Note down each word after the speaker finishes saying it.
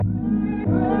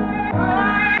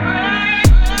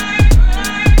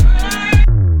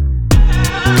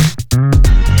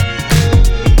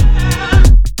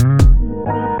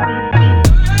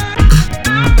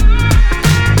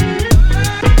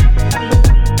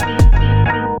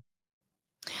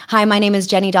Hi, my name is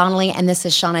Jenny Donnelly, and this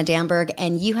is Shauna Damberg,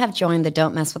 and you have joined the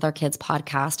Don't Mess with Our Kids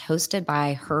podcast hosted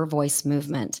by Her Voice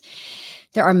Movement.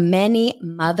 There are many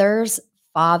mothers,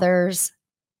 fathers,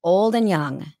 old and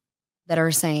young, that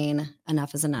are saying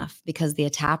enough is enough because the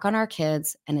attack on our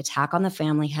kids and attack on the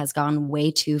family has gone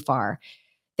way too far.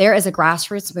 There is a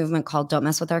grassroots movement called Don't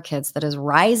Mess with Our Kids that is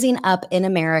rising up in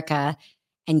America,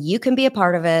 and you can be a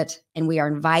part of it, and we are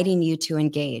inviting you to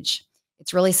engage.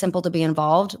 It's really simple to be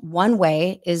involved. One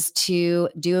way is to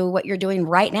do what you're doing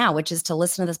right now, which is to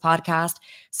listen to this podcast,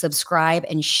 subscribe,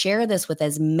 and share this with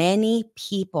as many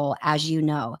people as you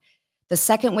know. The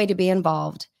second way to be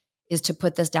involved is to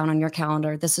put this down on your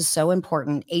calendar. This is so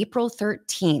important. April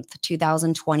 13th,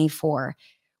 2024.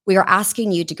 We are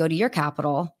asking you to go to your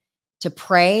capital to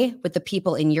pray with the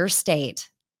people in your state,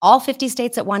 all 50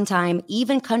 states at one time,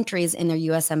 even countries in their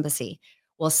U.S. embassy.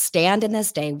 We'll stand in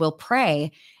this day, we'll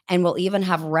pray, and we'll even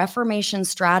have reformation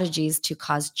strategies to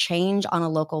cause change on a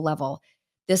local level.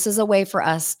 This is a way for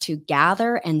us to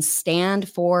gather and stand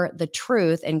for the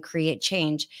truth and create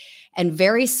change. And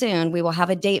very soon we will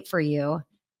have a date for you,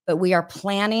 but we are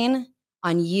planning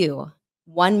on you,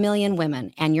 1 million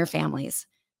women and your families,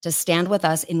 to stand with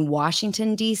us in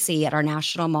Washington, D.C. at our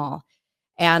National Mall.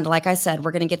 And like I said,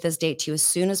 we're going to get this date to you as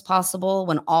soon as possible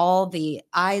when all the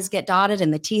I's get dotted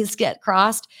and the T's get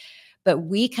crossed. But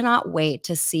we cannot wait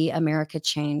to see America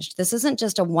changed. This isn't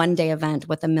just a one-day event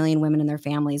with 1 million women and their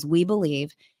families. We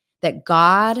believe that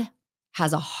God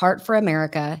has a heart for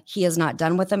America. He is not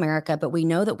done with America, but we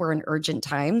know that we're in urgent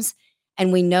times.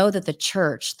 And we know that the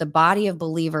church, the body of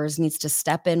believers, needs to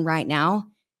step in right now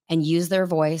and use their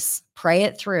voice, pray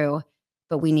it through,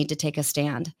 but we need to take a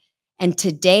stand. And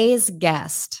today's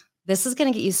guest, this is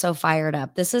going to get you so fired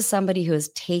up. This is somebody who is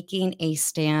taking a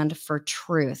stand for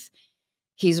truth.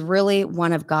 He's really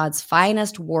one of God's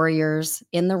finest warriors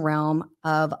in the realm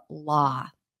of law.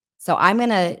 So I'm going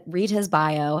to read his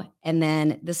bio, and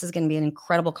then this is going to be an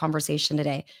incredible conversation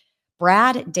today.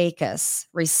 Brad Dacus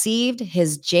received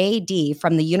his JD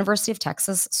from the University of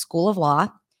Texas School of Law.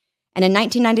 And in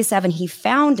 1997, he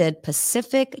founded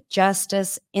Pacific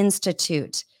Justice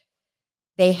Institute.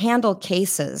 They handle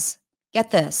cases,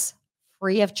 get this,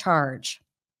 free of charge,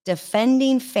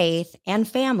 defending faith and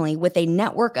family with a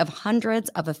network of hundreds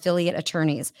of affiliate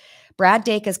attorneys. Brad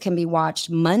Dacus can be watched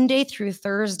Monday through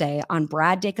Thursday on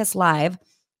Brad Dacus Live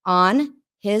on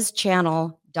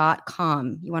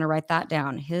hischannel.com. You want to write that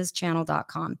down,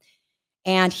 hischannel.com.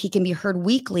 And he can be heard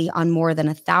weekly on more than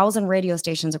 1,000 radio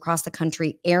stations across the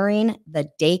country, airing the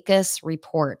Dacus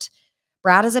Report.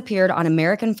 Brad has appeared on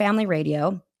American Family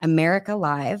Radio, America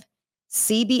Live,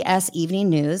 CBS Evening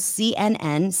News,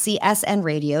 CNN, CSN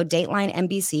Radio, Dateline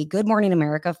NBC, Good Morning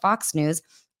America, Fox News,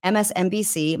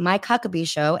 MSNBC, Mike Huckabee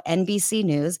Show, NBC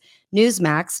News,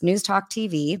 Newsmax, News Talk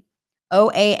TV,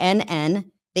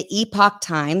 OANN, the Epoch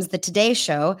Times, the Today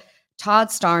Show, Todd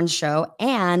Starnes Show,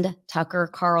 and Tucker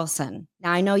Carlson.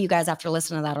 Now, I know you guys after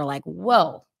listening to that are like,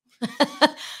 whoa,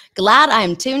 glad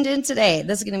I'm tuned in today.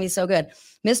 This is going to be so good.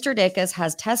 Mr. Dacus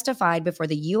has testified before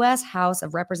the U.S. House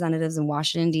of Representatives in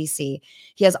Washington, D.C.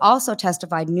 He has also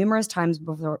testified numerous times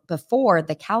before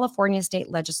the California state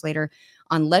legislature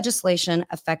on legislation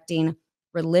affecting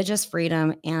religious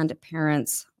freedom and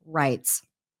parents' rights.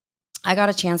 I got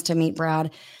a chance to meet Brad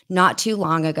not too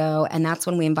long ago, and that's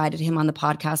when we invited him on the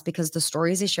podcast because the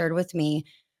stories he shared with me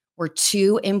were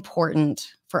too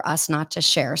important for us not to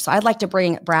share. So I'd like to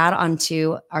bring Brad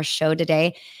onto our show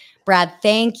today. Brad,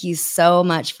 thank you so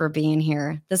much for being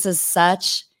here. This is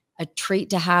such a treat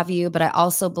to have you, but I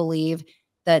also believe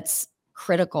that's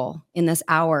critical in this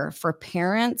hour for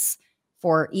parents,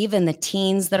 for even the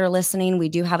teens that are listening. We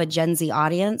do have a Gen Z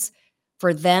audience,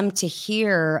 for them to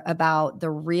hear about the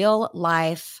real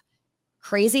life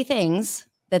crazy things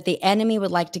that the enemy would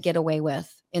like to get away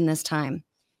with in this time.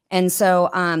 And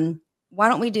so why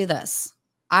don't we do this?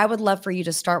 I would love for you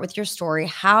to start with your story.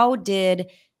 How did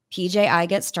PJI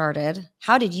get started?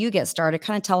 How did you get started?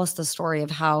 Kind of tell us the story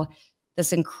of how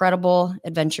this incredible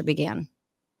adventure began.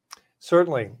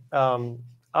 Certainly.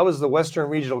 I was the Western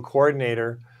Regional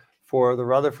Coordinator for the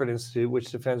Rutherford Institute,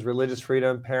 which defends religious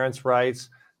freedom, parents' rights,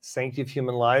 sanctity of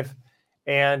human life.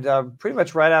 And pretty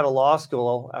much right out of law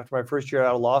school, after my first year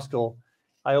out of law school,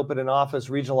 I opened an office,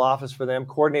 regional office for them,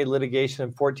 coordinated litigation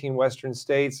in 14 Western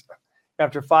states.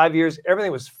 After 5 years,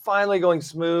 everything was finally going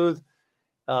smooth,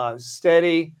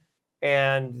 steady.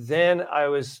 And then I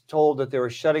was told that they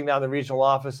were shutting down the regional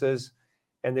offices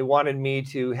and they wanted me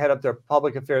to head up their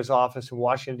public affairs office in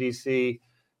Washington, D.C.,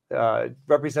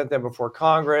 represent them before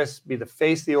Congress, be the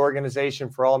face of the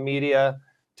organization for all media,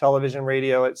 television,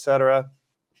 radio, et cetera,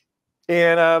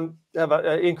 and have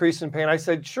an increase in pay. And I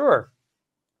said, sure.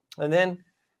 And then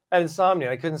I had insomnia.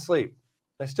 I couldn't sleep.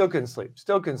 I still couldn't sleep.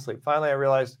 Still couldn't sleep. Finally, I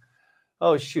realized,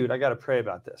 oh shoot, I got to pray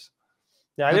about this.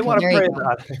 Now, I didn't Okay, want to there you pray go.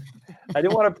 about it. I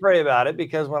didn't want to pray about it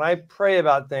because when I pray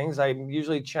about things, I'm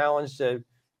usually challenged to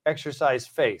exercise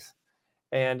faith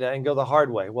and go the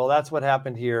hard way. Well, that's what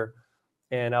happened here.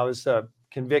 And I was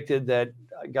convicted that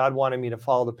God wanted me to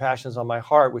follow the passions on my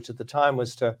heart, which at the time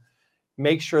was to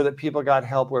make sure that people got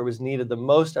help where it was needed the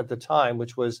most at the time,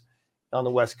 which was on the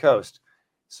West Coast.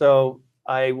 So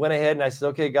I went ahead and I said,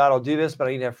 okay, God, I'll do this, but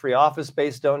I need to have free office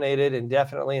space donated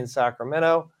indefinitely in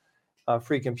Sacramento, a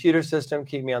free computer system,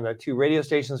 keep me on the 2 radio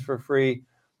stations for free.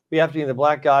 We have to be in the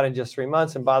black God in just 3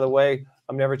 months. And by the way,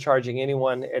 I'm never charging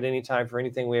anyone at any time for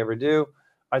anything we ever do.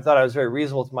 I thought I was very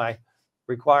reasonable with my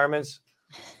requirements.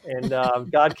 And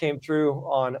God came through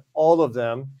on all of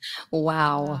them.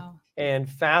 Wow. And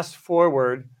fast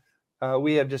forward,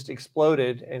 we have just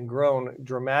exploded and grown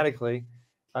dramatically.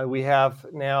 We have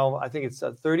now, I think it's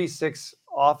 36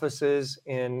 offices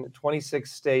in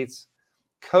 26 states,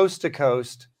 coast to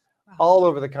coast, all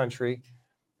over the country.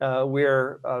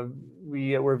 We're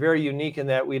very unique in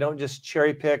that we don't just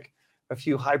cherry pick a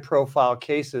few high profile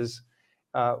cases.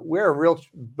 We're a real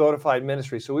bona fide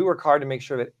ministry. So we work hard to make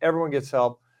sure that everyone gets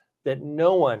help, that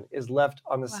no one is left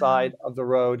on the side of the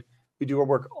road. We do our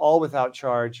work all without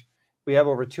charge. We have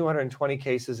over 220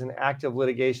 cases in active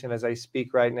litigation as I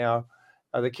speak right now.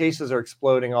 The cases are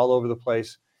exploding all over the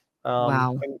place.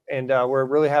 Wow. And we're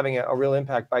really having a real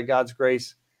impact by God's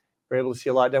grace. We're able to see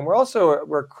a lot done.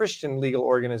 We're a Christian legal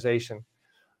organization.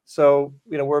 So,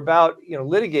 we're about,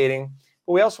 litigating,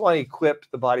 but we also want to equip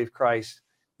the body of Christ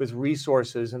with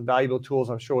resources and valuable tools.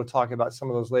 I'm sure we'll talk about some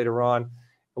of those later on.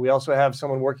 We also have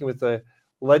someone working with the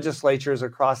legislatures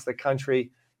across the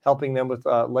country, helping them with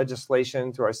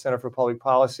legislation through our Center for Public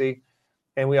Policy.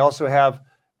 And we also have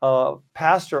a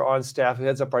pastor on staff who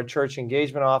heads up our church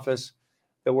engagement office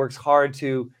that works hard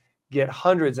to get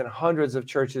hundreds and hundreds of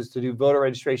churches to do voter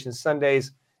registration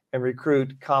Sundays and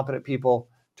recruit competent people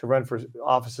to run for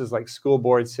offices like school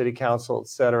board, city council, et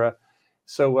cetera.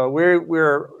 So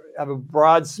we're have a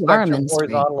broad spectrum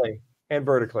horizontally and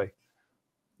vertically.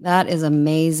 That is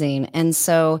amazing. And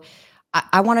so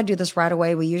I want to do this right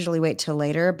away. We usually wait till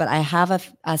later, but I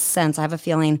have a sense, I have a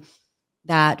feeling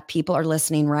that people are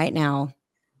listening right now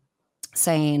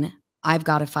saying, I've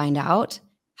got to find out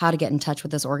how to get in touch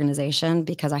with this organization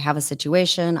because I have a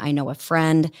situation, I know a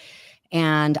friend,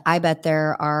 and I bet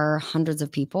there are hundreds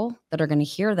of people that are going to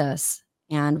hear this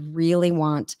and really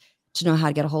want to know how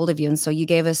to get a hold of you. And so you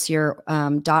gave us your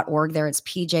 .org there. It's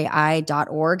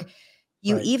pji.org.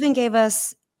 You even gave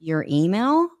us your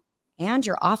email and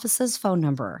your office's phone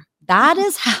number. That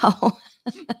is how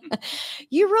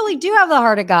you really do have the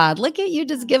heart of God. Look at you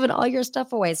just giving all your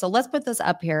stuff away. So let's put this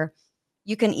up here.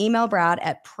 You can email Brad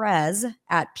at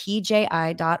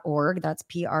prez@pji.org. That's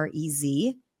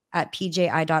PREZ at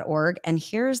pji.org. And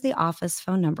here's the office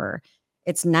phone number.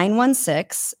 It's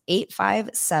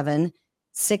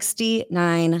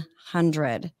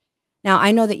 916-857-6900. Now,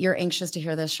 I know that you're anxious to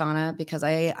hear this, Shauna, because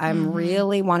I'm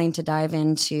really wanting to dive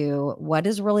into what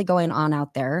is really going on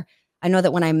out there. I know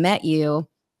that when I met you,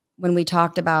 when we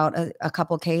talked about a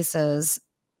couple cases,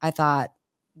 I thought,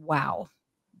 wow,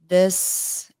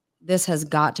 this has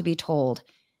got to be told,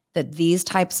 that these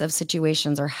types of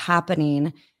situations are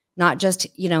happening, not just,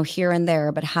 here and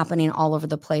there, but happening all over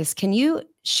the place. Can you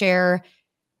share,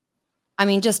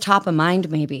 just top of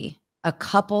mind, maybe a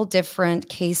couple different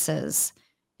cases?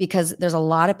 Because there's a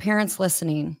lot of parents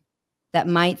listening that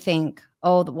might think,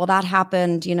 oh, well, that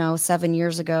happened, 7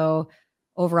 years ago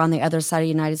over on the other side of the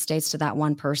United States to that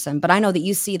one person. But I know that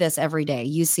you see this every day.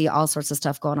 You see all sorts of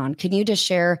stuff going on. Can you just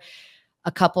share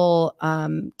a couple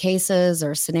cases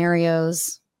or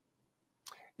scenarios?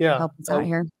 Yeah. Help us out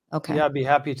here. Okay. Yeah, I'd be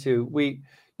happy to. We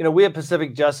at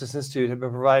Pacific Justice Institute have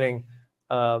been providing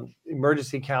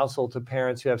emergency counsel to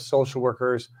parents who have social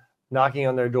workers knocking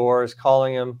on their doors,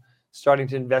 calling them, starting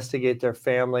to investigate their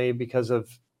family because of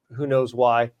who knows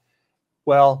why.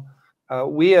 Well,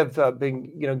 we have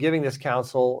been, giving this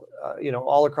counsel,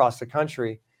 all across the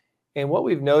country. And what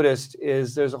we've noticed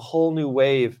is there's a whole new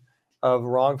wave of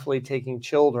wrongfully taking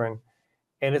children.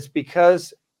 And it's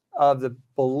because of the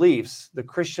beliefs, the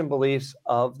Christian beliefs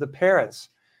of the parents.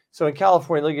 So in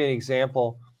California, look at an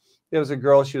example. There was a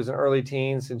girl, she was in early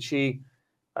teens, and she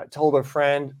told her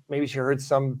friend, maybe she heard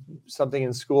something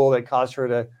in school that caused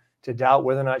her to doubt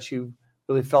whether or not she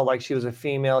really felt like she was a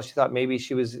female. She thought maybe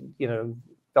she was,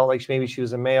 felt like maybe she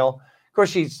was a male. Of course,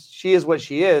 she is what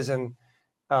she is, and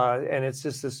it's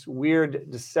just this weird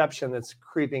deception that's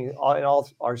creeping in all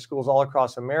our schools all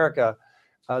across America,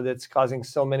 that's causing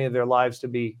so many of their lives to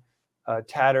be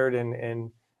tattered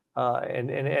and and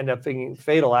end up being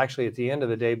fatal. Actually, at the end of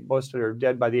the day, most are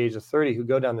dead by the age of 30 who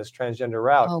go down this transgender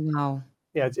route. Oh, wow.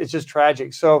 Yeah, it's just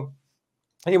tragic. So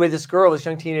anyway, this girl, this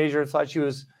young teenager, thought she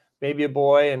was maybe a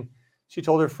boy, and she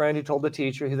told her friend, who told the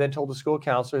teacher, who then told the school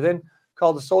counselor, then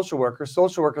called the social worker.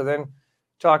 Social worker then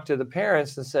talked to the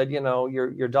parents and said,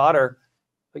 your daughter,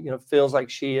 feels like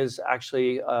she is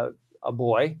actually a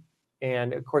boy,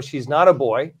 and of course she's not a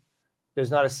boy.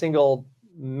 There's not a single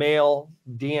male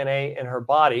DNA in her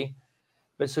body,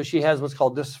 but so she has what's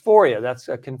called dysphoria. That's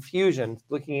a confusion,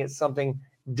 looking at something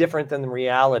different than the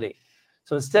reality.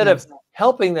 So instead of Yes.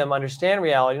 helping them understand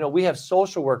reality, we have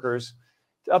social workers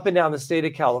up and down the state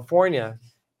of California,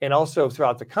 and also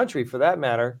throughout the country for that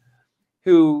matter,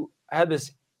 who have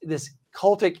this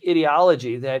cultic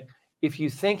ideology that if you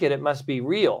think it, it must be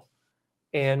real.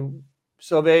 And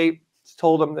so they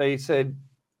told them, they said,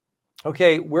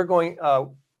 okay, we're going, are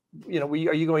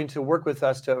you going to work with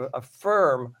us to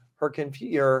affirm her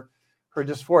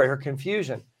dysphoria, her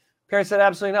confusion? Parents said,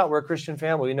 absolutely not. We're a Christian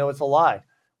family. We know it's a lie.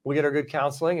 We'll get her good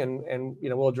counseling and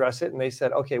we'll address it. And they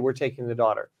said, okay, we're taking the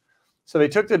daughter. So they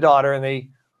took the daughter and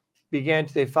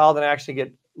they filed an action to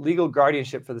get legal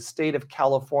guardianship for the state of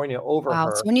California over Wow.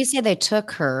 her. So when you say they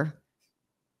took her,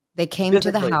 they came to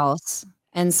the Physically. house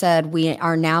and said, we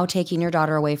are now taking your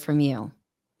daughter away from you.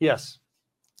 Yes.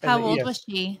 How old was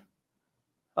she?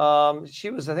 She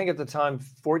was, I think at the time,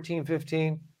 14,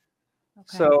 15.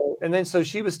 Okay. So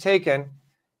she was taken,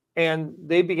 and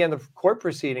they began the court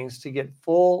proceedings to get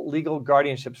full legal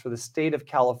guardianships for the state of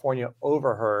California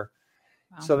over her.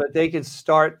 Wow. So that they could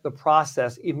start the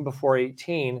process even before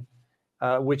 18,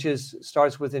 which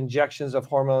starts with injections of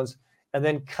hormones and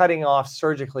then cutting off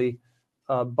surgically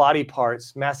body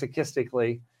parts,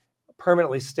 masochistically,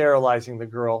 permanently sterilizing the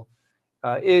girl.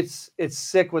 It's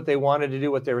sick what they wanted to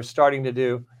do, what they were starting to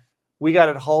do. We got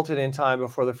it halted in time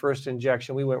before the first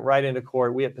injection. We went right into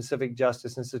court. We at Pacific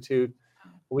Justice Institute.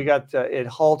 We got it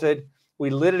halted. We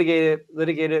litigated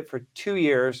it for 2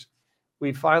 years.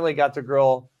 We finally got the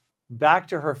girl back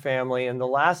to her family. And the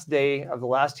last day of the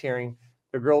last hearing,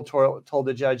 the girl told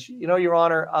the judge, Your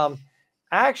Honor,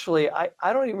 actually,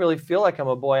 I don't even really feel like I'm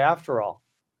a boy after all.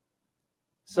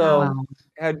 So Wow.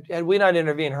 had we not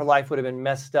intervened, her life would have been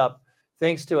messed up.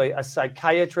 Thanks to a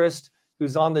psychiatrist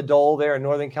who's on the dole there in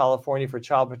Northern California for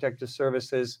Child Protective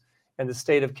Services and the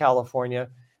state of California.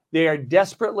 They are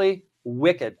desperately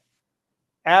wicked,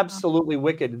 absolutely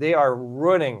wicked. They are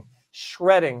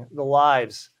shredding the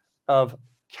lives of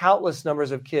countless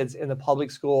numbers of kids in the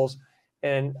public schools.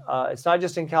 And it's not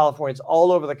just in California, it's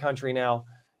all over the country now.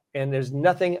 And there's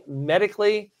nothing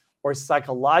medically or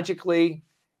psychologically,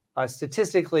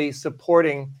 statistically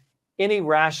supporting any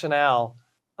rationale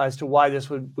as to why this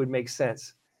would make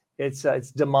sense.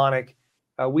 It's demonic.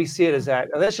 We see it as that.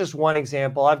 Now, that's just one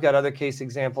example. I've got other case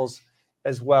examples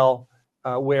as well,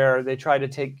 where they try to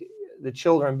take the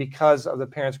children because of the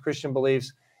parents' Christian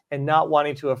beliefs and not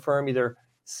wanting to affirm either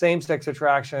same-sex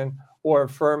attraction or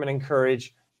affirm and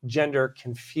encourage gender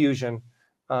confusion.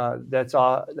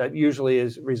 That usually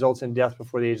results in death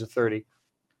before the age of 30.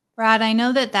 Brad, I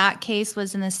know that case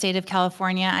was in the state of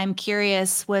California. I'm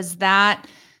curious, was that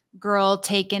girl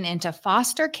taken into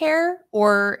foster care,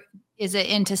 or is it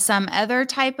into some other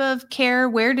type of care?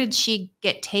 Where did she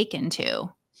get taken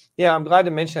to? Yeah, I'm glad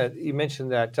to mention it. You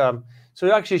mentioned that.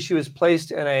 So actually, she was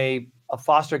placed in a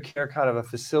foster care kind of a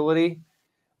facility.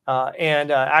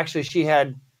 And actually, she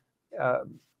had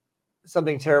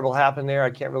something terrible happen there. I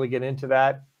can't really get into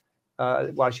that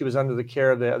while she was under the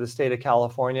care of the state of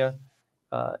California.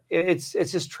 It's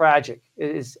just tragic.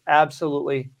 It is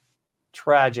absolutely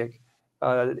tragic.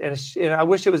 And I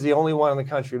wish it was the only one in the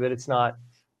country, but it's not.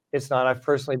 It's not. I've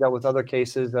personally dealt with other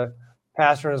cases. The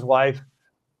pastor and his wife,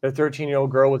 their 13-year-old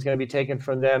girl was going to be taken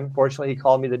from them. Fortunately, he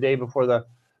called me the day before the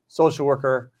social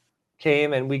worker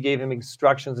came, and we gave him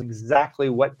instructions exactly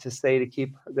what to say to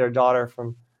keep their daughter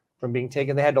from being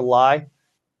taken. They had to lie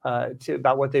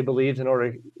about what they believed in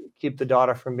order to keep the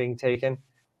daughter from being taken.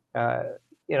 And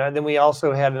then we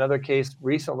also had another case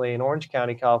recently in Orange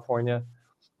County, California.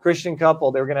 Christian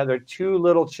couple, they were going to have their 2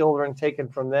 little children taken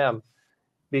from them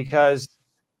because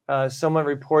someone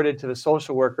reported to the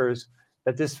social workers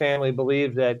that this family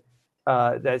believed that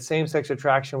that same-sex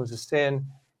attraction was a sin,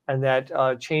 and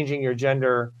that changing your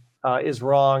gender is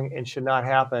wrong and should not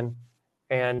happen.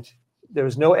 And there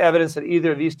was no evidence that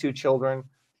either of these 2 children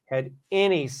had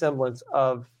any semblance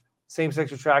of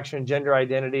same-sex attraction, gender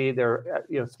identity. They're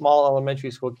small elementary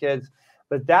school kids,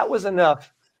 but that was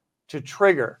enough to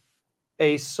trigger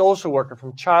a social worker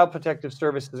from Child Protective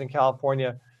Services in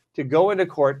California to go into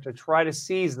court to try to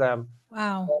seize them.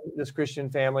 Wow. This Christian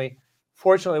family.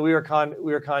 Fortunately, we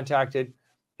were contacted,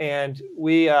 And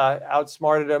we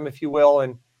outsmarted them, if you will,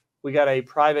 and we got a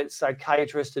private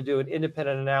psychiatrist to do an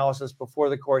independent analysis before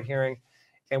the court hearing,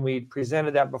 and we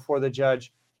presented that before the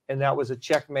judge, and that was a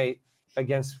checkmate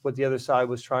against what the other side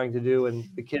was trying to do, and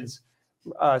the kids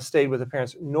stayed with the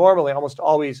parents. Normally, almost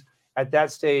always at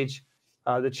that stage,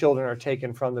 the children are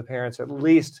taken from the parents, at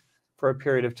least for a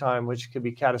period of time, which could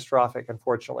be catastrophic,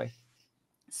 unfortunately.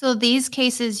 So these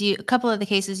cases, a couple of the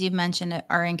cases you've mentioned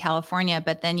are in California,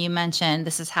 but then you mentioned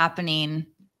this is happening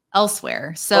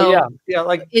elsewhere. So yeah.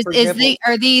 Like for is example,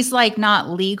 are these like not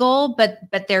legal, but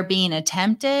they're being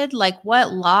attempted? Like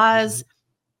what laws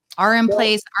are in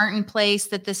place, aren't in place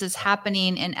that this is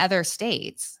happening in other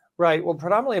states? right. Well,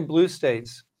 predominantly in blue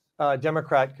states,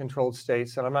 Democrat-controlled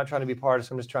states, and I'm not trying to be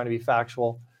partisan, I'm just trying to be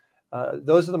factual.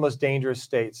 Those are the most dangerous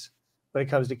states when it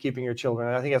comes to keeping your children.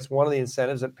 And I think that's one of the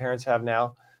incentives that parents have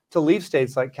now to leave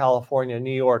states like California,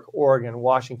 New York, Oregon,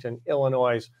 Washington,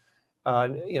 Illinois,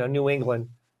 New England,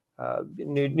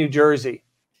 New Jersey,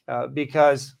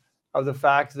 because of the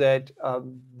fact that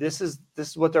this is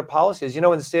what their policy is. In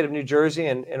the state of New Jersey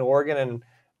and Oregon and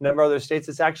a number of other states,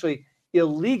 it's actually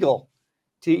illegal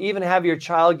to even have your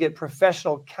child get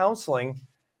professional counseling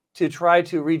to try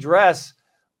to redress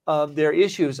their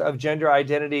issues of gender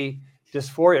identity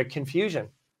dysphoria, confusion,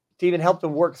 to even help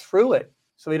them work through it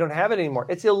so they don't have it anymore.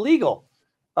 It's illegal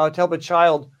to help a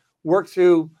child work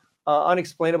through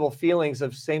unexplainable feelings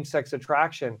of same-sex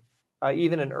attraction,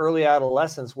 even in early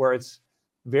adolescence, where it's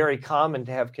very common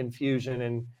to have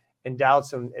confusion and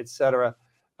doubts, and et cetera.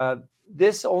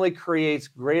 This only creates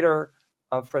greater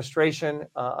frustration,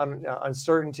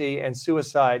 uncertainty, and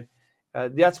suicide.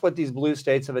 That's what these blue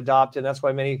states have adopted. And that's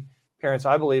why many parents,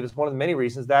 I believe, is one of the many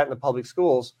reasons that in the public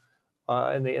schools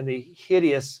and the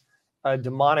hideous,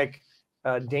 demonic,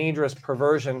 dangerous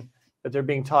perversion that they're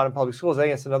being taught in public schools. I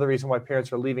think it's another reason why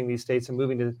parents are leaving these states and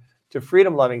moving to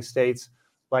freedom-loving states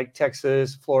like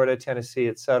Texas, Florida, Tennessee,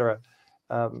 et cetera.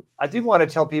 I do want to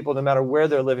tell people, no matter where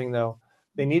they're living, though,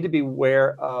 they need to be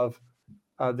aware of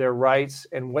their rights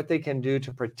and what they can do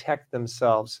to protect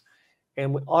themselves.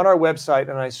 And on our website,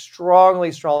 and I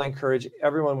strongly, strongly encourage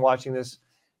everyone watching this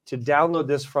to download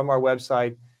this from our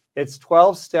website. It's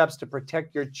 12 steps to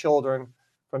protect your children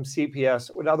from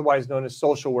CPS, otherwise known as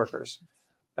social workers.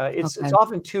 It's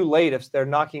often too late if they're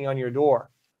knocking on your door.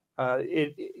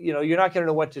 You're not going to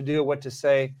know what to do, what to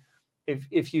say.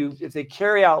 If they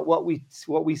carry out what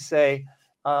we say,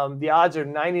 the odds are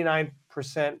 99%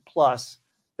 plus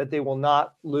that they will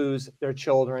not lose their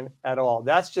children at all.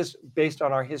 That's just based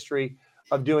on our history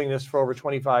of doing this for over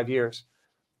 25 years.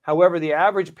 However, the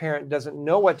average parent doesn't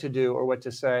know what to do or what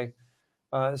to say.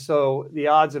 So the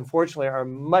odds, unfortunately, are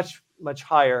much, much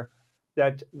higher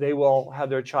that they will have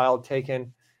their child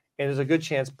taken, and there's a good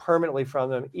chance permanently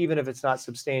from them, even if it's not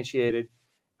substantiated.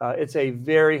 It's a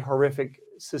very horrific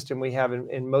system we have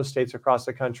in most states across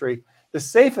the country. The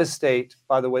safest state,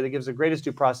 by the way, that gives the greatest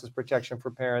due process protection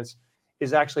for parents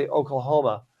is actually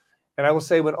Oklahoma. And I will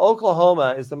say, when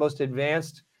Oklahoma is the most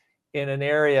advanced in an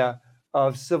area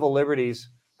of civil liberties,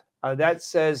 that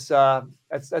says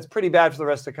that's pretty bad for the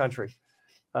rest of the country.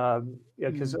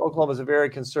 Because Oklahoma is a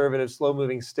very conservative,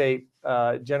 slow-moving state,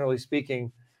 generally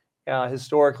speaking,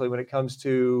 historically, when it comes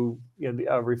to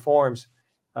reforms.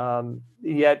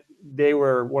 Yet they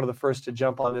were one of the first to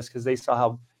jump on this because they saw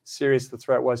how serious the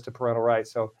threat was to parental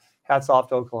rights. So hats off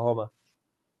to Oklahoma.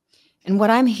 And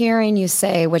what I'm hearing you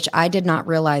say, which I did not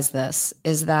realize this,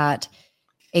 is that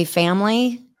a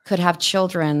family could have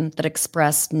children that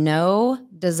express no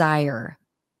desire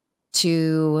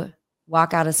to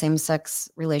walk out a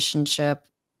same-sex relationship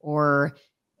or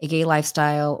a gay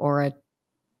lifestyle or a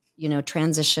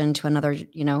transition to another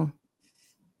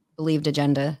believed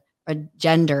agenda or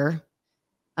gender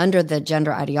under the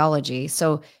gender ideology.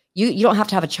 So you don't have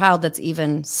to have a child that's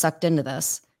even sucked into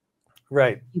this.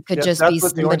 Right. You could just be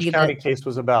what the somebody Orange County case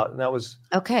was about, and that was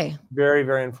very,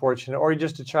 very unfortunate. Or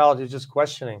just a child who's just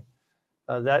questioning.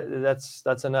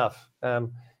 That's enough.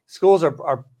 Schools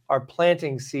are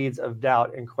planting seeds of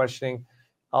doubt and questioning,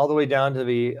 all the way down to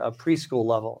the preschool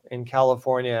level in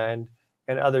California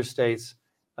and other states.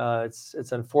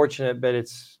 It's unfortunate, but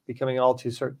it's becoming all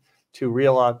too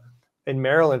real. In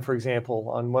Maryland, for example,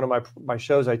 on one of my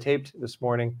shows I taped this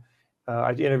morning,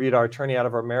 I interviewed our attorney out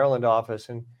of our Maryland office,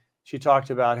 and she talked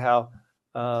about how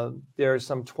there are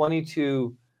some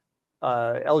 22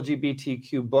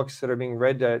 LGBTQ books that are being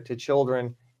read to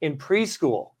children in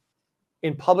preschool,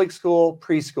 in public school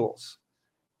preschools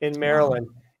in Maryland.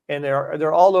 Wow. And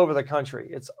they're all over the country.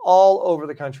 It's all over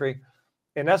the country.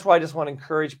 And that's why I just want to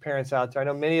encourage parents out there. I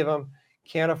know many of them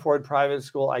can't afford private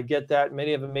school. I get that.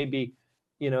 Many of them may be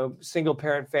single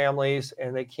parent families,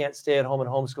 and they can't stay at home and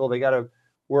homeschool. They got to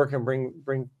work and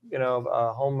bring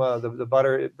home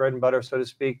the bread and butter, so to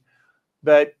speak.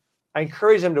 But I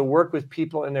encourage them to work with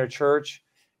people in their church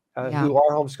who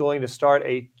are homeschooling, to start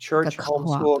a church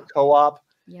homeschool co-op.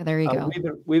 Yeah, there you go.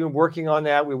 We've been working on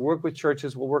that. We work with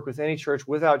churches. We'll work with any church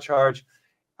without charge.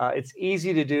 It's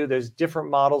easy to do. There's different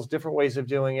models, different ways of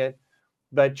doing it.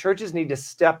 But churches need to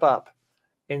step up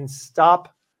and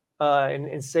stop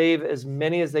and save as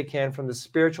many as they can from the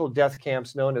spiritual death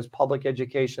camps known as public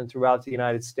education throughout the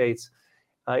United States.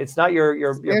 It's not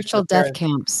your spiritual death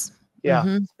camps.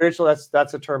 Yeah, spiritual.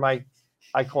 That's a term I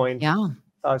coined. Yeah,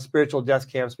 spiritual death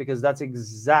camps, because that's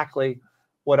exactly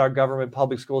what our government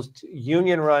public schools,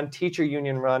 teacher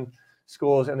union run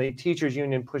schools, and the teachers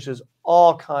union pushes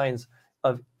all kinds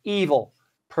of evil,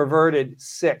 perverted,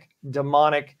 sick,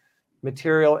 demonic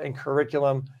material and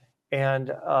curriculum.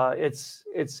 And it's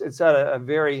at a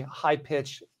very high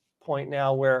pitched point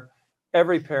now where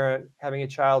every parent having a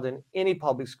child in any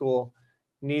public school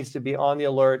needs to be on the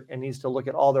alert and needs to look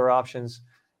at all their options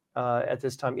at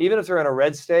this time. Even if they're in a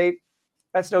red state,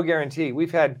 that's no guarantee.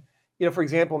 We've had, for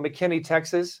example, McKinney,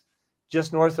 Texas,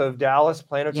 just north of Dallas,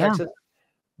 Plano, Texas,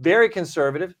 very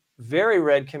conservative, very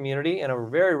red community in a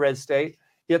very red state.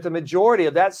 Yet the majority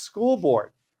of that school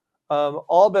board,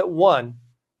 all but one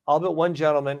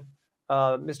gentleman,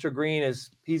 Mr. Green,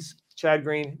 he's Chad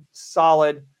Green,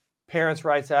 solid parents'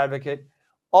 rights advocate.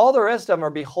 All the rest of them are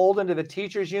beholden to the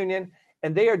teachers union,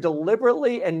 and they are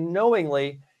deliberately and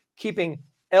knowingly keeping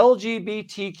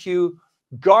LGBTQ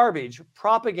garbage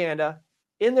propaganda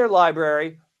in their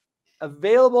library,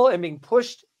 available and being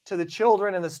pushed to the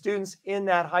children and the students in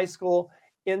that high school,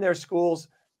 in their schools,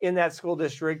 in that school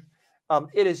district.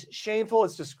 It is shameful.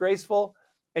 It's disgraceful.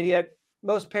 And yet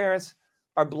most parents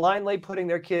are blindly putting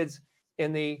their kids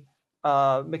in the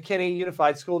McKinney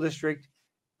Unified School District,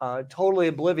 totally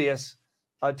oblivious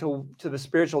to the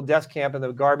spiritual death camp and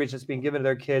the garbage that's being given to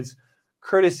their kids,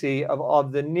 courtesy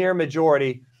of the near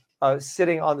majority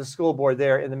sitting on the school board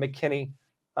there in the McKinney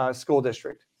School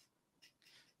District.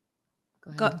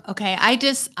 Okay. I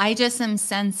just am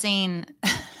sensing,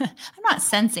 I'm not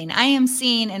sensing, I am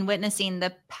seeing and witnessing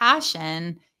the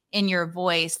passion in your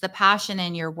voice, the passion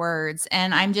in your words.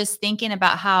 And I'm just thinking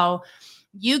about how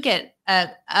you get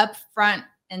up front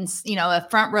and, a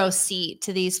front row seat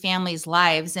to these families'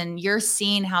 lives, and you're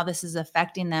seeing how this is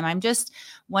affecting them. I'm just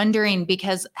wondering,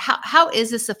 because how is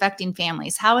this affecting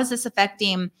families? How is this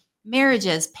affecting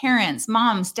marriages, parents,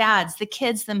 moms, dads, the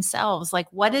kids themselves? Like,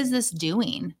 what is this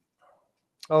doing?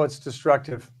 Oh, it's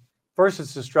destructive. First,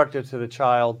 it's destructive to the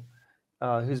child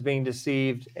who's being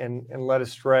deceived and led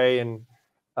astray and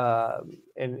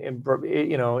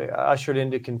ushered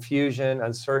into confusion,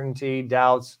 uncertainty,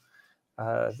 doubts.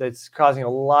 That's causing a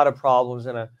lot of problems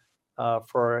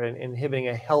for inhibiting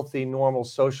a healthy, normal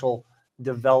social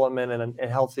development and a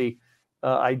healthy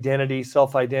identity,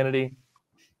 self-identity.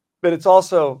 But it's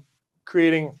also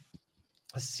creating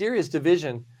a serious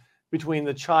division between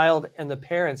the child and the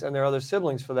parents and their other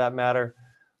siblings, for that matter.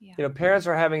 Yeah. Parents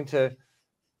are having to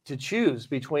choose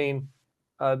between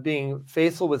being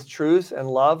faithful with truth and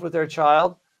love with their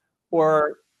child,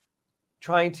 or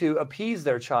trying to appease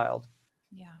their child.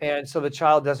 Yeah. And so the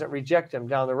child doesn't reject them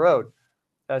down the road.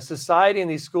 Society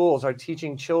and these schools are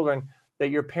teaching children that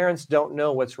your parents don't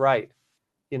know what's right.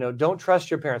 Don't trust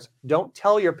your parents. Don't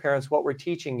tell your parents what we're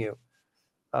teaching you.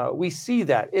 We see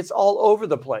that. It's all over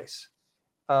the place.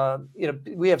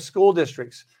 We have school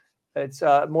districts. It's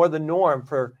more the norm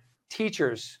for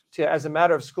teachers to, as a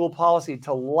matter of school policy,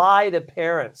 to lie to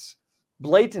parents,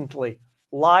 blatantly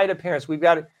lie to parents. We've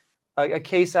got a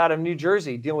case out of New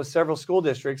Jersey dealing with several school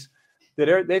districts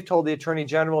that they've told the Attorney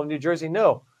General of New Jersey,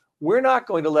 no, we're not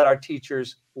going to let our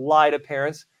teachers lie to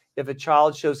parents if a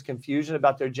child shows confusion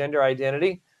about their gender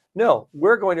identity. No,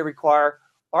 we're going to require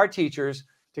our teachers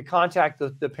to contact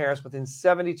the parents within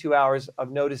 72 hours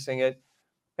of noticing it.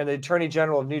 And the Attorney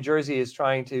General of New Jersey is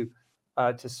trying to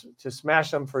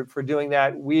smash them for doing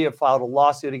that. We have filed a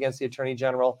lawsuit against the Attorney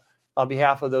General on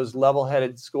behalf of those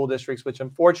level-headed school districts, which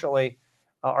unfortunately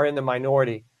are in the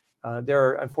minority.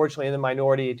 They're unfortunately in the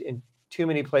minority in too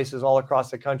many places all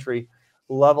across the country,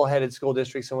 level-headed school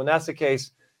districts. And when that's the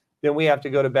case, then we have to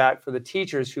go to bat for the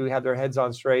teachers who have their heads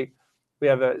on straight. We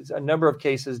have a number of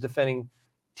cases defending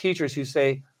teachers who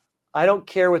say, I don't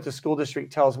care what the school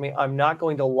district tells me. I'm not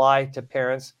going to lie to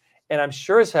parents. And I'm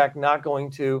sure as heck not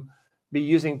going to be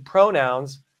using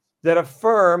pronouns that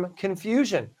affirm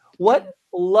confusion. What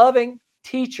loving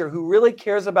teacher who really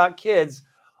cares about kids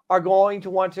are going to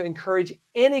want to encourage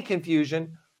any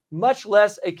confusion, much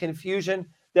less a confusion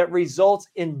that results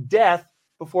in death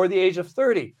before the age of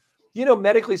 30?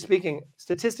 Medically speaking,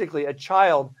 statistically, a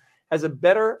child has a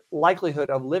better likelihood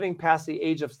of living past the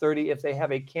age of 30 if they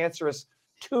have a cancerous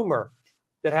tumor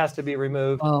that has to be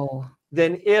removed Whoa.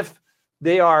 than if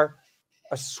they are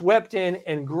swept in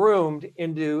and groomed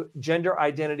into gender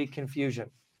identity confusion.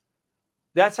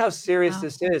 That's how serious Wow.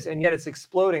 this is. And yet it's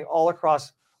exploding all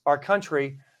across our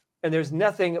country. And there's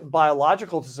nothing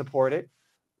biological to support it.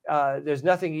 There's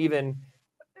nothing even,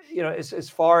 as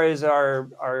far as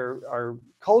our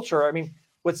culture. I mean,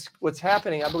 what's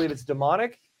happening, I believe it's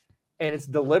demonic and it's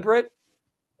deliberate.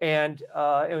 And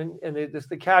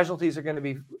the casualties are going to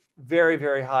be very,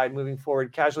 very high moving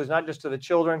forward. Casualties not just to the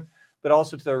children, but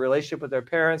also to their relationship with their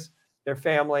parents, their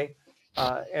family,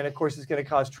 and of course, it's going to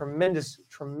cause tremendous,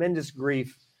 tremendous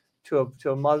grief to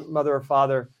a mother or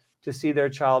father to see their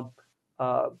child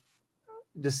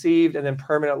deceived and then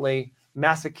permanently,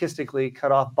 masochistically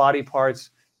cut off body parts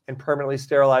and permanently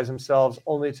sterilize themselves,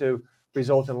 only to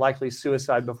result in likely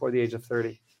suicide before the age of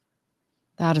 30.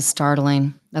 That is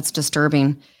startling. That's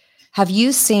disturbing. Have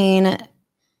you seen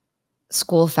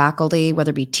school faculty, whether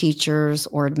it be teachers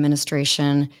or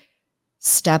administration,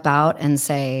 step out and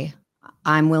say,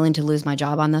 I'm willing to lose my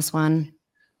job on this one?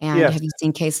 And Yes. have you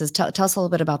seen cases? Tell us a little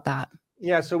bit about that.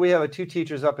 Yeah, so we have 2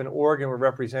 teachers up in Oregon we're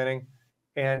representing,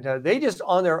 and they just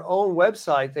on their own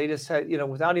website, they just said,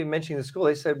 without even mentioning the school,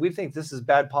 they said, we think this is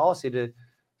bad policy to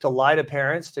lie to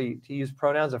parents, to use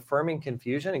pronouns affirming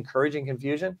confusion, encouraging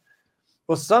confusion.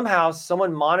 Well, somehow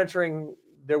someone monitoring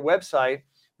their website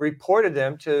reported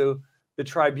them to the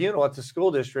tribunal at the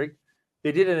school district.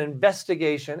 They did an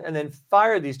investigation and then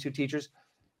fired these 2 teachers,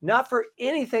 not for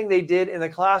anything they did in the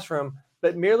classroom,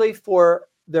 but merely for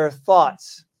their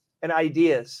thoughts and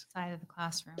ideas. Side of the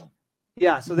classroom.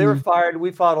 Yeah, so they were fired.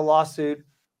 We filed a lawsuit.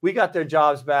 We got their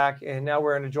jobs back, and now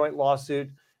we're in a joint lawsuit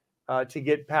to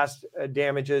get past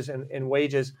damages and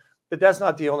wages. But that's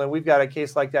not the only one. We've got a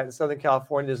case like that in Southern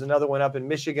California. There's another one up in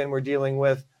Michigan we're dealing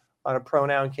with on a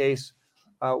pronoun case.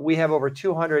 We have over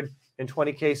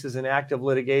 220 cases in active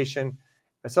litigation.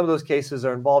 And some of those cases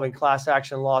are involving class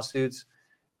action lawsuits.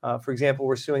 For example,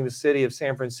 we're suing the city of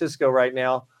San Francisco right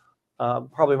now,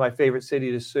 probably my favorite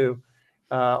city to sue,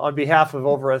 on behalf of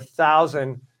over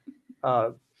 1,000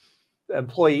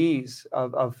 employees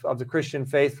of the Christian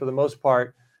faith, for the most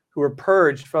part, who were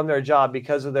purged from their job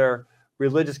because of their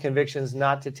religious convictions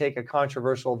not to take a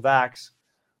controversial vax.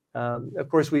 Of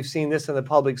course, we've seen this in the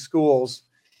public schools,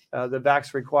 the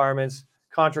vax requirements.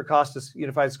 Contra Costa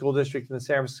Unified School District in the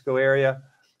San Francisco area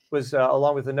was,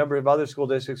 along with a number of other school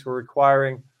districts, were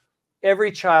requiring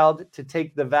every child to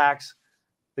take the vax,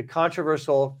 the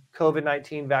controversial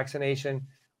COVID-19 vaccination,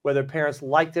 whether parents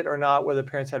liked it or not, whether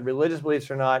parents had religious beliefs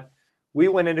or not. We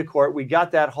went into court. We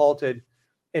got that halted.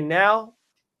 And now,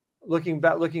 looking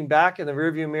back in the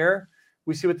rearview mirror,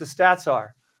 we see what the stats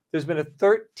are. There's been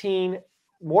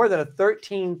more than a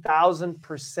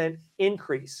 13,000%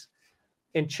 increase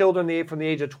in children from the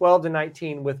age of 12 to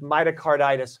 19 with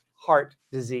myocarditis, heart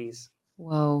disease.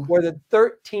 Whoa. More than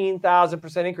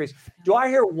 13,000% increase. Do I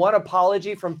hear one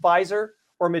apology from Pfizer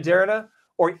or Moderna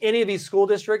or any of these school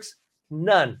districts?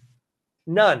 None.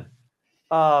 And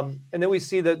then we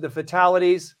see the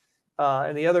fatalities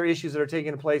and the other issues that are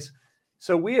taking place.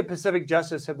 So we at Pacific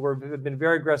Justice have been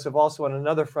very aggressive also on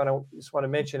another front I just want to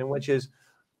mention, which is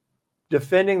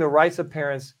defending the rights of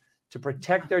parents to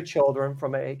protect their children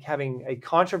from having a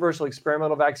controversial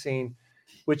experimental vaccine,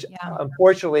 which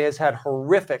unfortunately has had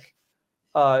horrific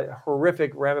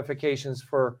ramifications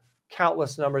for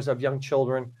countless numbers of young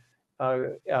children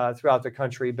throughout the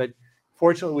country. But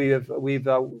fortunately, we've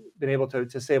been able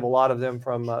to save a lot of them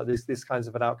from these kinds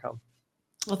of an outcome.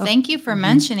 Well, thank you for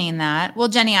mentioning that. Well,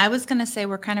 Jenny, I was going to say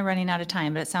we're kind of running out of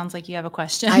time, but it sounds like you have a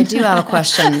question. I do have a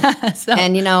question. So,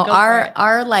 and go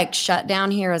our like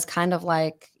shutdown here is kind of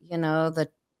like, the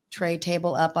tray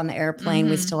table up on the airplane.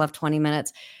 We still have 20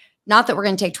 minutes. Not that we're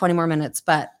going to take 20 more minutes,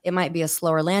 but it might be a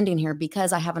slower landing here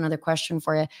because I have another question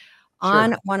for you. Sure.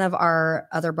 On one of our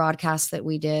other broadcasts that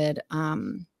we did,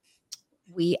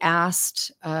 we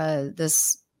asked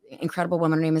this incredible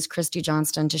woman, her name is Christy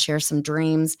Johnston, to share some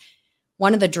dreams.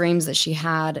 One of the dreams that she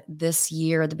had this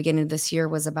year, at the beginning of this year,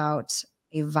 was about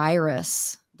a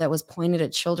virus that was pointed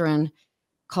at children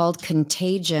called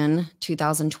Contagion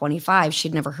 2025.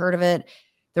 She'd never heard of it.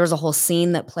 There was a whole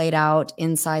scene that played out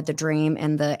inside the dream,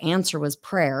 and the answer was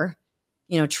prayer,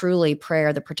 truly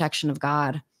prayer, the protection of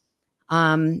God.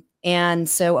 And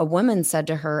so a woman said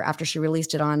to her, after she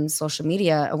released it on social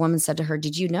media, a woman said to her,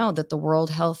 did you know that the World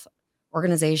Health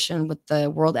Organization with the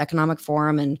World Economic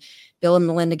Forum and Bill and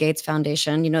Melinda Gates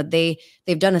Foundation,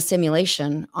 they've done a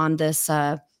simulation on this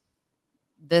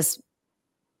this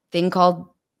thing called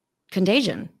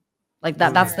Contagion. Like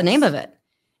that's the name of it.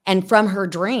 And from her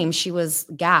dream, she was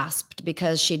gasped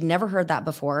because she'd never heard that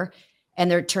before. And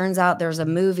there turns out there's a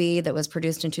movie that was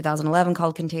produced in 2011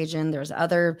 called Contagion. There's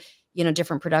other,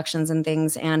 different productions and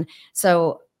things. And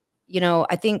so,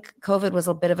 I think COVID was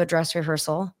a bit of a dress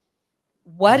rehearsal.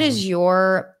 What is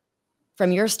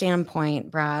from your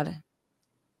standpoint, Brad,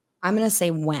 I'm going to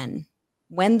say when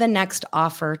the next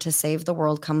offer to save the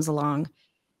world comes along,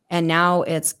 and now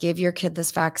it's give your kid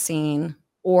this vaccine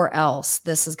or else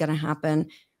this is going to happen.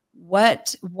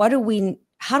 How do we need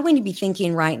to be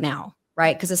thinking right now?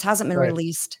 Right. Because this hasn't been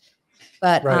released,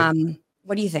 but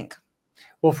what do you think?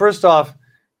 Well, first off,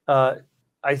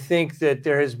 I think that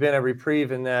there has been a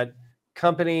reprieve in that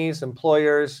companies,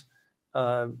 employers,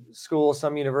 schools,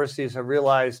 some universities have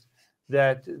realized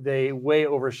that they way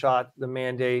overshot the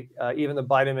mandate. Even the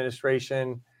Biden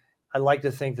administration, I like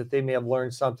to think that they may have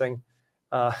learned something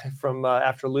from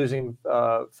after losing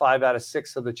 5 out of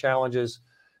 6 of the challenges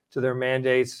to their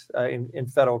mandates in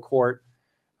federal court.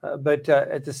 But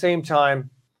at the same time,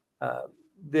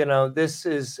 this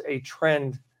is a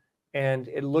trend, and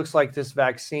it looks like this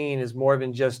vaccine is more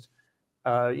than just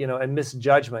a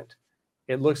misjudgment.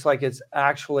 It looks like it's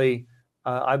actually,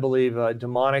 I believe,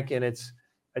 demonic in its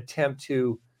attempt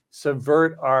to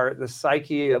subvert the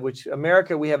psyche of which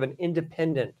America. We have an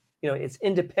independent, it's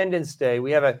Independence Day.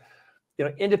 We have a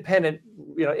independent,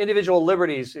 individual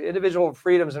liberties, individual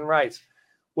freedoms and rights.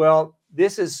 Well,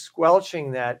 this is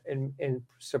squelching that and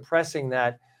suppressing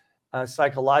that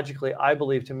psychologically, I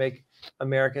believe, to make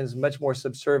Americans much more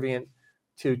subservient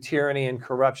to tyranny and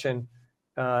corruption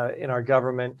in our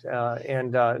government.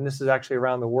 And this is actually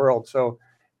around the world. So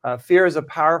fear is a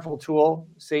powerful tool.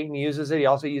 Satan uses it. He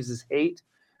also uses hate.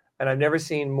 And I've never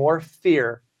seen more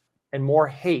fear and more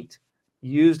hate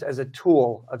used as a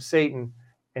tool of Satan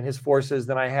and his forces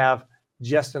than I have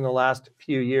just in the last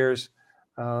few years.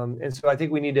 And so I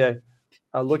think we need to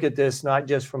look at this not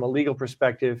just from a legal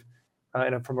perspective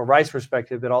and from a rights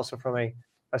perspective, but also from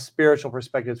a spiritual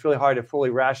perspective. It's really hard to fully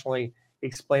rationally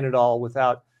explain it all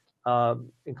without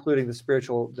including the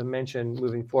spiritual dimension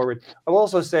moving forward. I will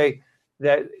also say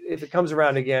that if it comes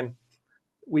around again,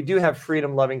 we do have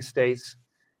freedom-loving states.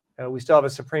 We still have a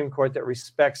Supreme Court that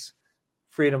respects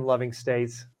freedom-loving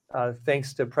states,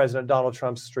 thanks to President Donald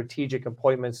Trump's strategic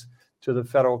appointments to the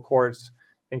federal courts,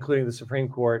 including the Supreme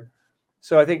Court.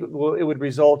 So I think it would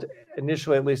result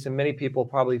initially, at least in many people,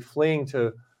 probably fleeing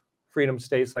to freedom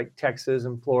states like Texas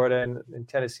and Florida and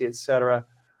Tennessee, et cetera.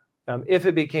 If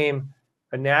it became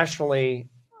a national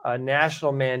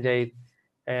mandate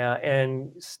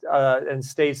and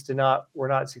states were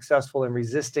not successful in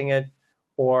resisting it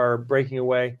or breaking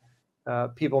away,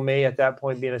 people may at that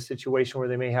point be in a situation where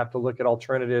they may have to look at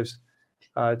alternatives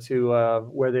to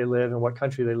where they live and what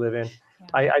country they live in.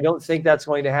 Yeah. I don't think that's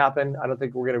going to happen. I don't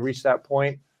think we're going to reach that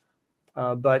point.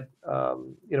 But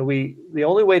the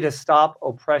only way to stop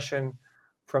oppression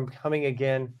from coming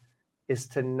again is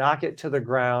to knock it to the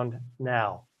ground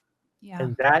now. Yeah.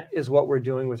 And that is what we're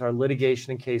doing with our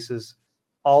litigation and cases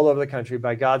all over the country.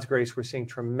 By God's grace, we're seeing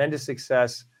tremendous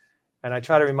success. And I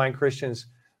try to remind Christians,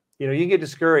 you get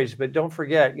discouraged, but don't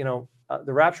forget, the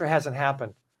rapture hasn't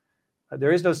happened.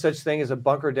 There is no such thing as a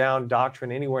bunker down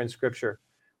doctrine anywhere in Scripture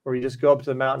where you just go up to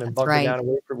the mountain and bunker down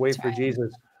and wait for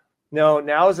Jesus. No,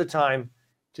 now is the time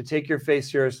to take your faith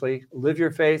seriously, live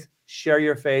your faith, share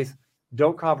your faith,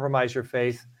 don't compromise your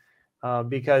faith,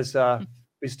 because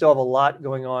we still have a lot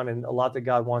going on and a lot that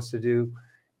God wants to do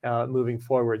moving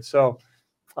forward. So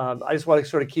I just want to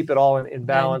sort of keep it all in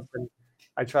balance, and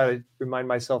I try to remind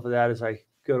myself of that as I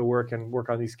go to work and work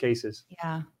on these cases.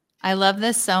 Yeah. I love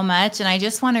this so much. And I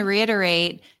just want to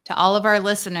reiterate to all of our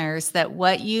listeners that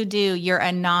what you do, you're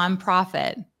a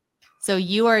nonprofit. So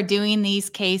you are doing these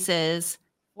cases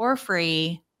for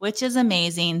free, which is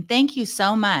amazing. Thank you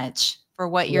so much for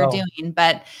what you're doing.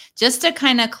 But just to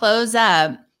kind of close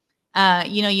up,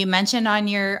 you mentioned on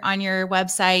your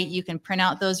website, you can print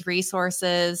out those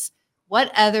resources.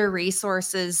 What other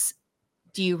resources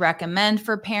do you recommend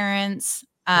for parents?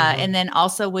 And then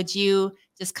also, would you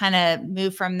just kind of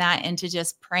move from that into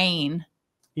just praying?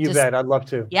 You bet. I'd love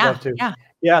to. Yeah. Love to.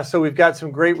 Yeah. So we've got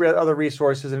some great other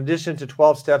resources in addition to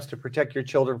 12 steps to protect your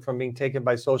children from being taken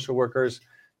by social workers.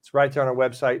 It's right there on our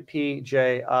website,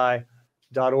 pji.org.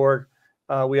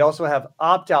 We also have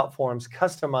opt-out forms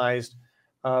customized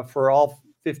for all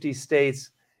 50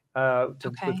 states with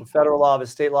the federal law, the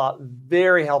state law.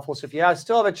 Very helpful. So if you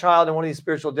still have a child in one of these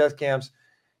spiritual death camps,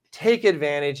 take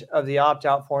advantage of the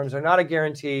opt-out forms. They're not a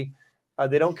guarantee.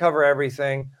 They don't cover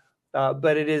everything,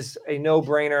 but it is a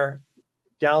no-brainer.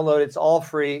 Download it. It's all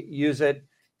free. Use it.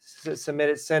 Submit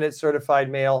it. Send it certified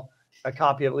mail. a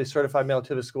copy of at least certified mail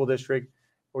to the school district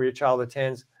where your child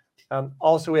attends.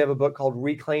 Also, we have a book called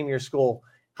Reclaim Your School,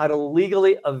 how to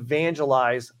legally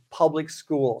evangelize public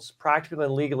schools, practically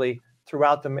and legally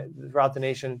throughout the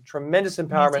nation. Tremendous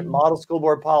empowerment, Amazing. model school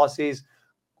board policies,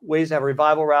 ways to have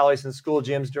revival rallies in school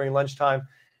gyms during lunchtime.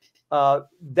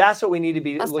 That's what we need to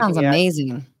be That sounds looking at.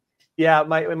 amazing. Yeah,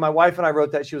 my wife and I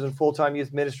wrote that. She was in full-time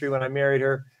youth ministry when I married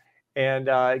her, and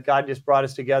God just brought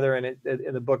us together, and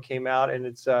the book came out, and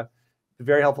it's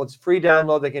very helpful. It's free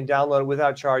download. They can download it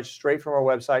without charge straight from our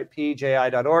website,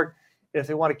 pji.org. And if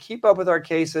they want to keep up with our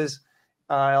cases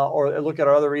or look at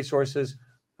our other resources,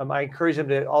 I encourage them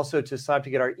to sign up to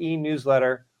get our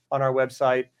e-newsletter on our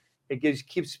website. It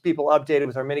keeps people updated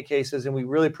with our many cases, and we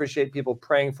really appreciate people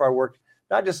praying for our work,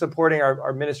 not just supporting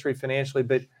our ministry financially,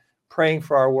 but praying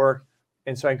for our work.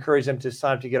 And so I encourage them to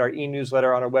sign up to get our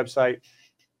e-newsletter on our website,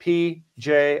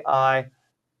 pji.org.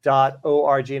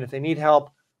 And if they need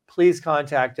help, please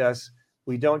contact us.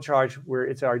 We don't charge.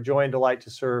 It's our joy and delight to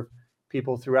serve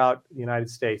people throughout the United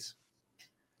States.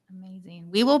 Amazing.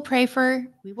 We will pray for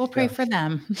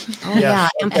them. Oh yeah.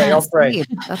 Okay, I'll pray.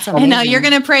 That's I amazing. know you're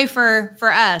going to pray for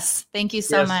us. Thank you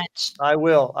so Yes, much. I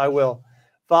will.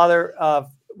 Father,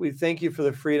 we thank you for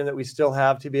the freedom that we still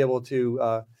have to be able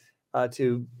to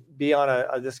be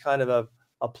on this kind of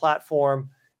a platform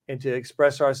and to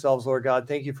express ourselves, Lord God.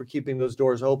 Thank you for keeping those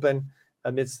doors open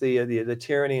amidst the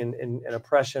tyranny and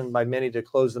oppression by many to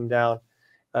close them down.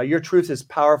 Your truth is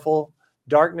powerful.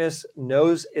 Darkness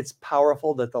knows it's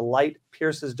powerful, that the light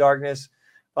pierces darkness.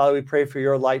 Father, we pray for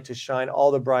your light to shine all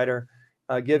the brighter.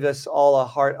 Give us all a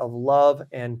heart of love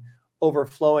and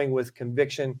overflowing with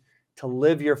conviction to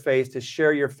live your faith, to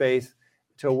share your faith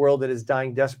to a world that is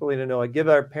dying desperately to know it. Give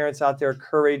our parents out there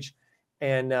courage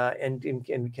and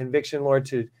conviction, Lord,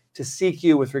 to seek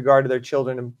you with regard to their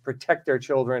children and protect their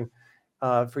children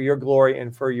for your glory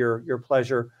and for your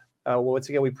pleasure. Once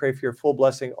again, we pray for your full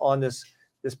blessing on this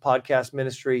podcast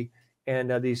ministry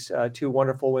and these two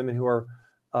wonderful women who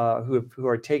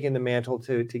are taking the mantle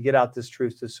to get out this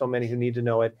truth to so many who need to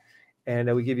know it.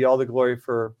 And we give you all the glory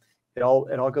for it. It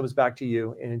all comes back to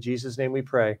you. And in Jesus' name we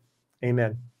pray.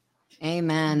 Amen.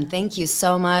 Amen. Thank you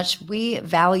so much. We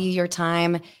value your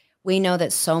time. We know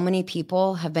that so many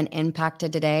people have been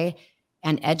impacted today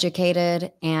and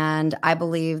educated, and I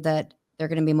believe that they're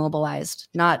going to be mobilized,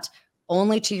 not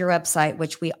only to your website,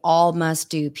 which we all must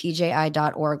do,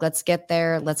 pji.org. Let's get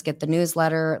there. Let's get the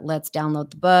newsletter. Let's download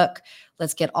the book.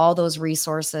 Let's get all those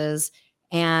resources.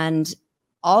 And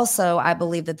also, I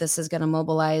believe that this is going to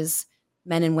mobilize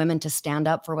men and women to stand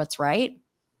up for what's right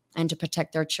and to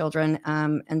protect their children.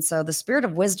 And so the spirit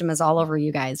of wisdom is all over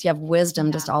you guys. You have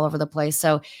wisdom just all over the place.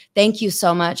 So thank you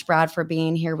so much, Brad, for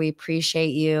being here. We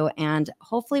appreciate you. And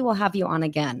hopefully we'll have you on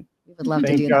again. We would love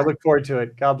to do that. I look forward to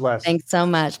it. God bless. Thanks so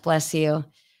much. Bless you.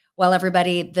 Well,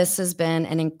 everybody, this has been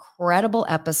an incredible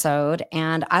episode.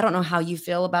 And I don't know how you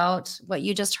feel about what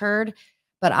you just heard,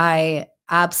 but I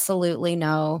absolutely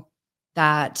know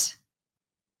that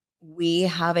we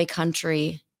have a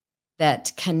country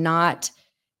that cannot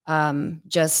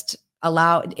just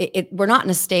allow it. We're not in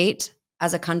a state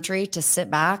as a country to sit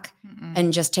back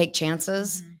and just take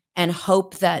chances and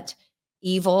hope that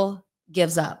evil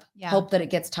gives up, hope that it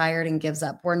gets tired and gives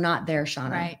up. We're not there,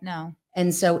 Shauna. Right. No.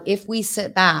 And so if we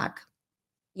sit back,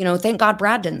 thank God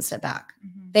Brad didn't sit back.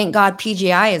 Thank God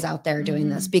PGI is out there doing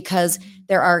this, because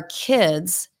there are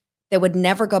kids that would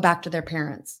never go back to their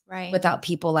parents without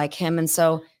people like him. And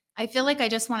so I feel like I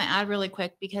just want to add really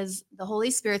quick, because the Holy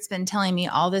Spirit's been telling me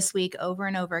all this week over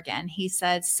and over again. He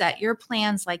said, set your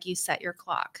plans like you set your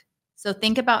clock. So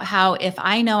think about how, if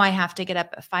I know I have to get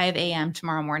up at 5 a.m.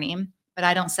 tomorrow morning, but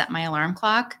I don't set my alarm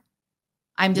clock,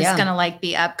 I'm just going to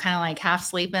be up kind of half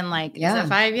sleeping, is it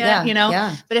 5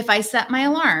 yet? But if I set my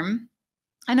alarm,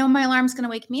 I know my alarm's going to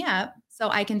wake me up, so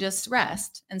I can just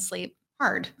rest and sleep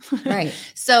hard. Right.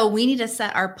 So we need to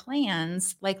set our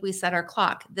plans like we set our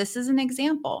clock. This is an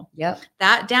example. Yep.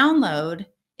 That download,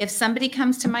 if somebody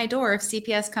comes to my door, if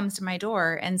CPS comes to my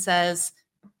door and says,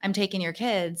 I'm taking your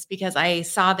kids because I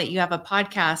saw that you have a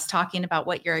podcast talking about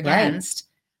what you're against,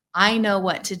 I know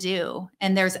what to do.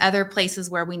 And there's other places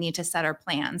where we need to set our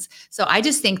plans. So I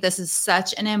just think this is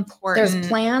such an important. There's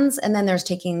plans, and then there's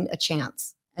taking a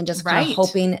chance and just kind of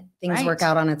hoping things work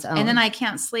out on its own. And then I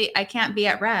can't sleep. I can't be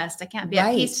at rest. I can't be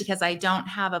at peace because I don't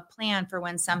have a plan for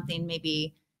when something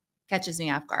maybe catches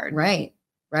me off guard. Right.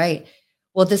 Right.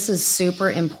 Well, this is super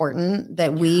important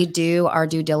that we do our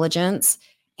due diligence.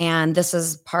 And this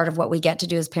is part of what we get to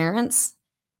do as parents.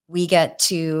 We get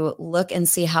to look and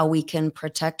see how we can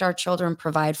protect our children,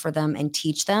 provide for them, and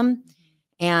teach them.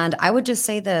 And I would just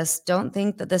say this, don't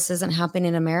think that this isn't happening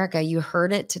in America. You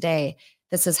heard it today.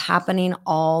 This is happening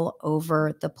all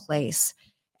over the place.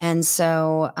 And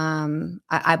so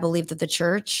I believe that the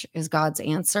church is God's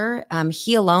answer.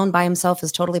 He alone by himself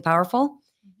is totally powerful.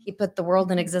 He put the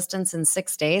world in existence in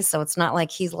 6 days. So it's not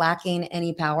like he's lacking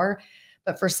any power.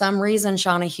 But for some reason,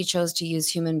 Shauna, he chose to use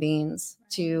human beings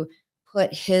to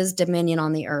put his dominion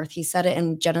on the earth. He said it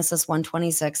in Genesis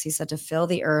 1:26. He said to fill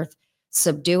the earth,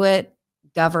 subdue it,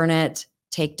 govern it,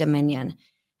 take dominion.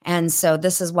 And so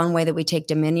this is one way that we take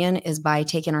dominion is by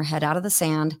taking our head out of the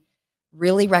sand,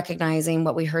 really recognizing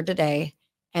what we heard today,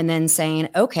 and then saying,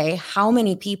 okay, how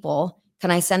many people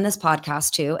can I send this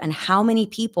podcast to? And how many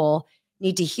people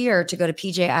need to hear to go to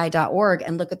pji.org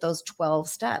and look at those 12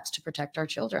 steps to protect our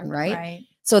children, right? Right.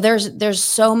 So there's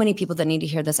so many people that need to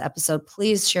hear this episode.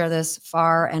 Please share this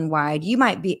far and wide. You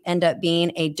might end up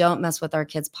being a Don't Mess with Our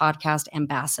Kids podcast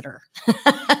ambassador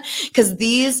because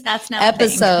these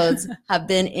episodes have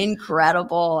been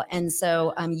incredible. And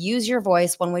so use your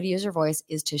voice. One way to use your voice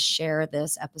is to share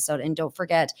this episode. And don't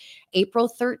forget, April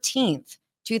 13th,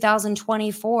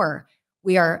 2024,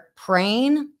 we are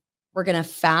praying. We're going to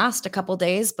fast a couple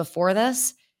days before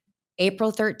this.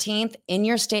 April 13th in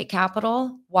your state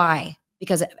capital. Why?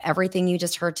 Because of everything you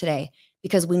just heard today,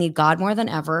 because we need God more than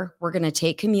ever. We're going to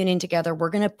take communion together.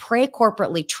 We're going to pray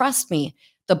corporately. Trust me,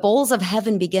 the bowls of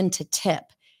heaven begin to tip.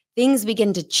 Things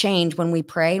begin to change when we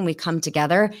pray and we come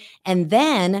together. And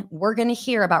then we're going to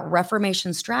hear about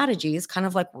Reformation strategies, kind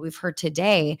of like what we've heard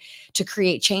today, to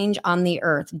create change on the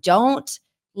earth. Don't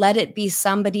let it be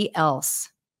somebody else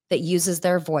that uses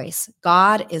their voice.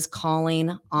 God is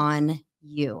calling on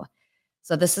you.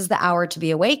 So this is the hour to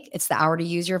be awake. It's the hour to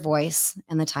use your voice,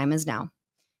 and the time is now.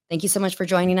 Thank you so much for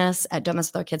joining us at Don't Mess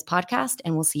with Our Kids podcast,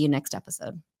 and we'll see you next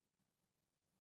episode.